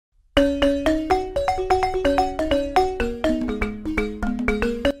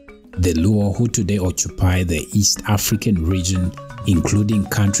the Luo, who today occupy the East African region, including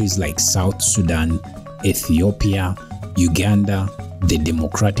countries like South Sudan, Ethiopia, Uganda, the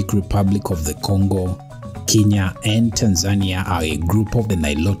Democratic Republic of the Congo, Kenya and Tanzania, are a group of the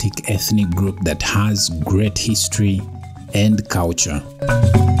Nilotic ethnic group that has great history and culture.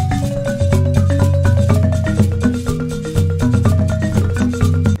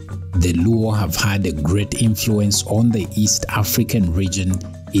 The Luo have had a great influence on the East African region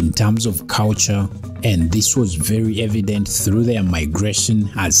in terms of culture, and this was very evident through their migration,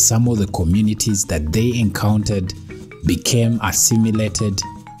 as some of the communities that they encountered became assimilated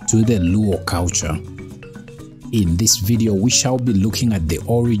to the Luo culture. In this video, we shall be looking at the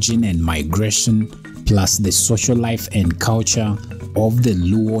origin and migration, plus the social life and culture of the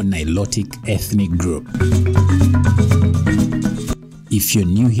Luo-Nilotic ethnic group. If you're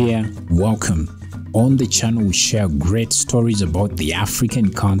new here, welcome. On the channel, we share great stories about the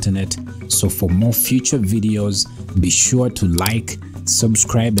African continent, so for more future videos, be sure to like,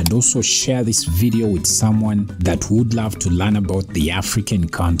 subscribe and also share this video with someone that would love to learn about the African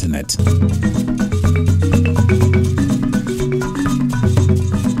continent.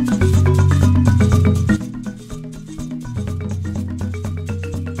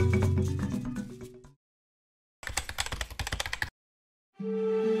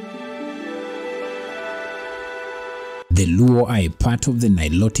 The Luo are a part of the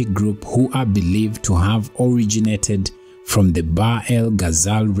Nilotic group who are believed to have originated from the Bahr el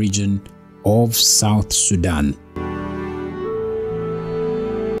Ghazal region of South Sudan.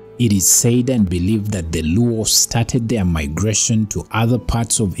 It is said and believed that the Luo started their migration to other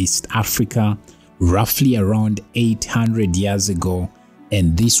parts of East Africa roughly around 800 years ago,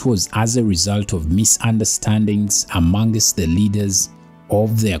 and this was as a result of misunderstandings amongst the leaders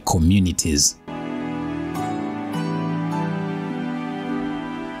of their communities.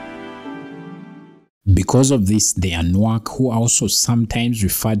 Because of this, the Anuak, who are also sometimes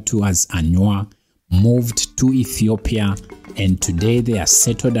referred to as Anua, moved to Ethiopia, and today they are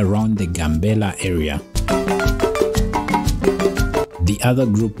settled around the Gambela area. The other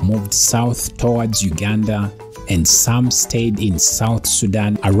group moved south towards Uganda, and some stayed in South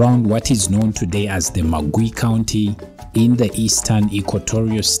Sudan around what is known today as the Magui County in the eastern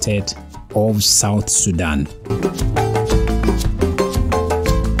Equatorial state of South Sudan.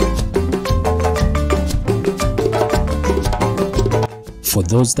 For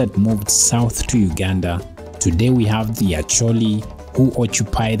those that moved south to Uganda, today we have the Acholi, who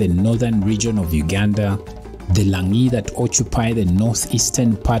occupy the northern region of Uganda, the Langi that occupy the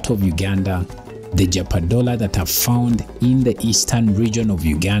northeastern part of Uganda, the Japadola that are found in the eastern region of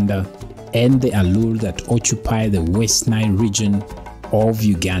Uganda, and the Alur that occupy the West Nile region of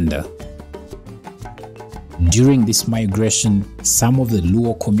Uganda. During this migration, some of the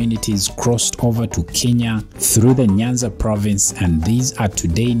Luo communities crossed over to Kenya through the Nyanza province, and these are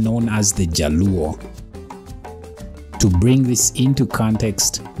today known as the Jaluo. To bring this into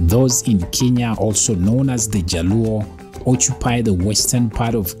context, those in Kenya, also known as the Jaluo, occupy the western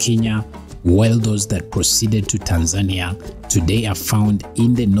part of Kenya, while those that proceeded to Tanzania today are found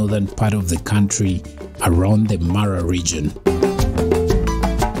in the northern part of the country around the Mara region.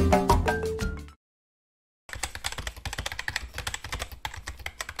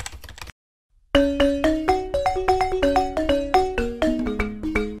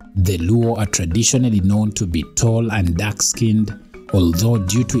 The Luo are traditionally known to be tall and dark-skinned, although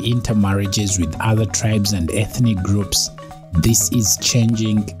due to intermarriages with other tribes and ethnic groups, this is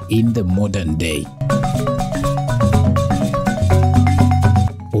changing in the modern day.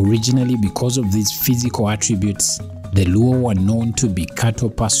 Originally, because of these physical attributes, the Luo were known to be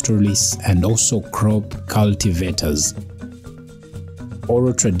cattle pastoralists and also crop cultivators.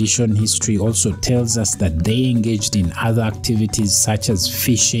 Oral tradition history also tells us that they engaged in other activities such as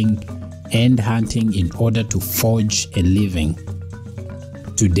fishing and hunting in order to forge a living.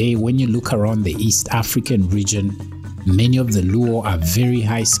 Today, when you look around the East African region, many of the Luo are very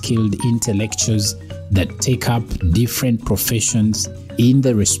high-skilled intellectuals that take up different professions in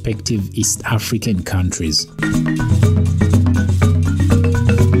the respective East African countries.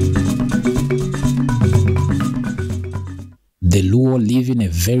 The Luo live in a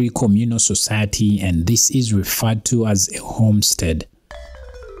very communal society, and this is referred to as a homestead.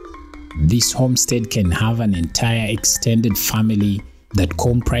 This homestead can have an entire extended family that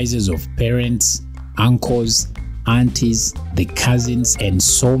comprises of parents, uncles, aunties, the cousins, and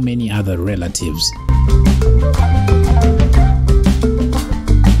so many other relatives.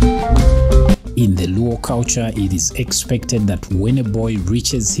 In the Luo culture, it is expected that when a boy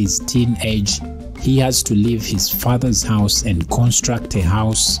reaches his teen age, he has to leave his father's house and construct a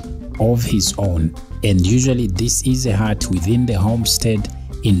house of his own, and usually this is a hut within the homestead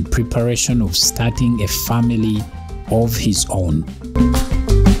in preparation of starting a family of his own.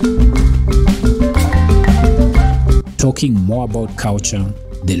 Talking more about culture,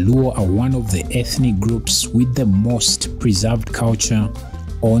 the Luo are one of the ethnic groups with the most preserved culture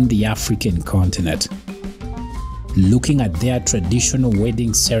on the African continent. Looking at their traditional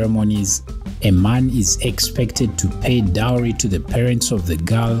wedding ceremonies, a man is expected to pay dowry to the parents of the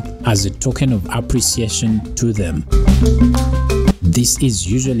girl as a token of appreciation to them. This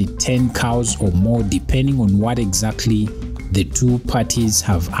is usually 10 cows or more depending on what exactly the two parties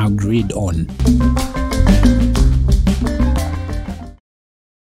have agreed on.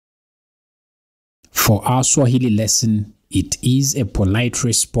 For our Swahili lesson, it is a polite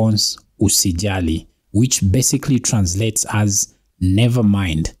response, usijali, which basically translates as never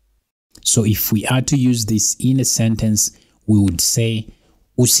mind. So if we are to use this in a sentence, we would say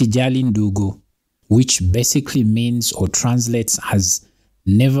usijali ndugu, which basically means or translates as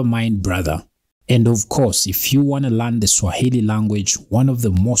never mind brother. And of course, if you want to learn the Swahili language, one of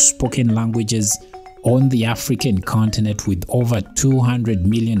the most spoken languages on the African continent with over 200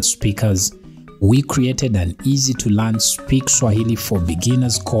 million speakers, we created an easy to learn Speak Swahili for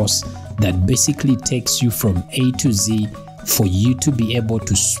Beginners course that basically takes you from A to Z for you to be able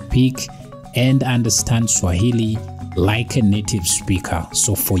to speak and understand Swahili like a native speaker.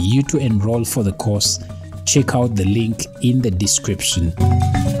 So for you to enroll for the course, check out the link in the description.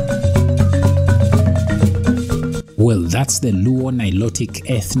 Well, that's the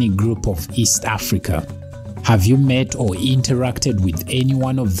Luo-Nilotic ethnic group of East Africa. Have you met or interacted with any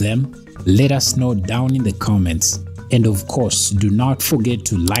one of them? Let us know down in the comments. And of course, do not forget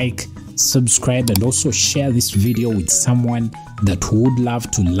to like, subscribe, and also share this video with someone that would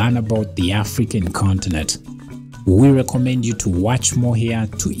love to learn about the African continent. We recommend you to watch more here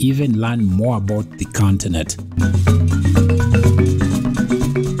to even learn more about the continent.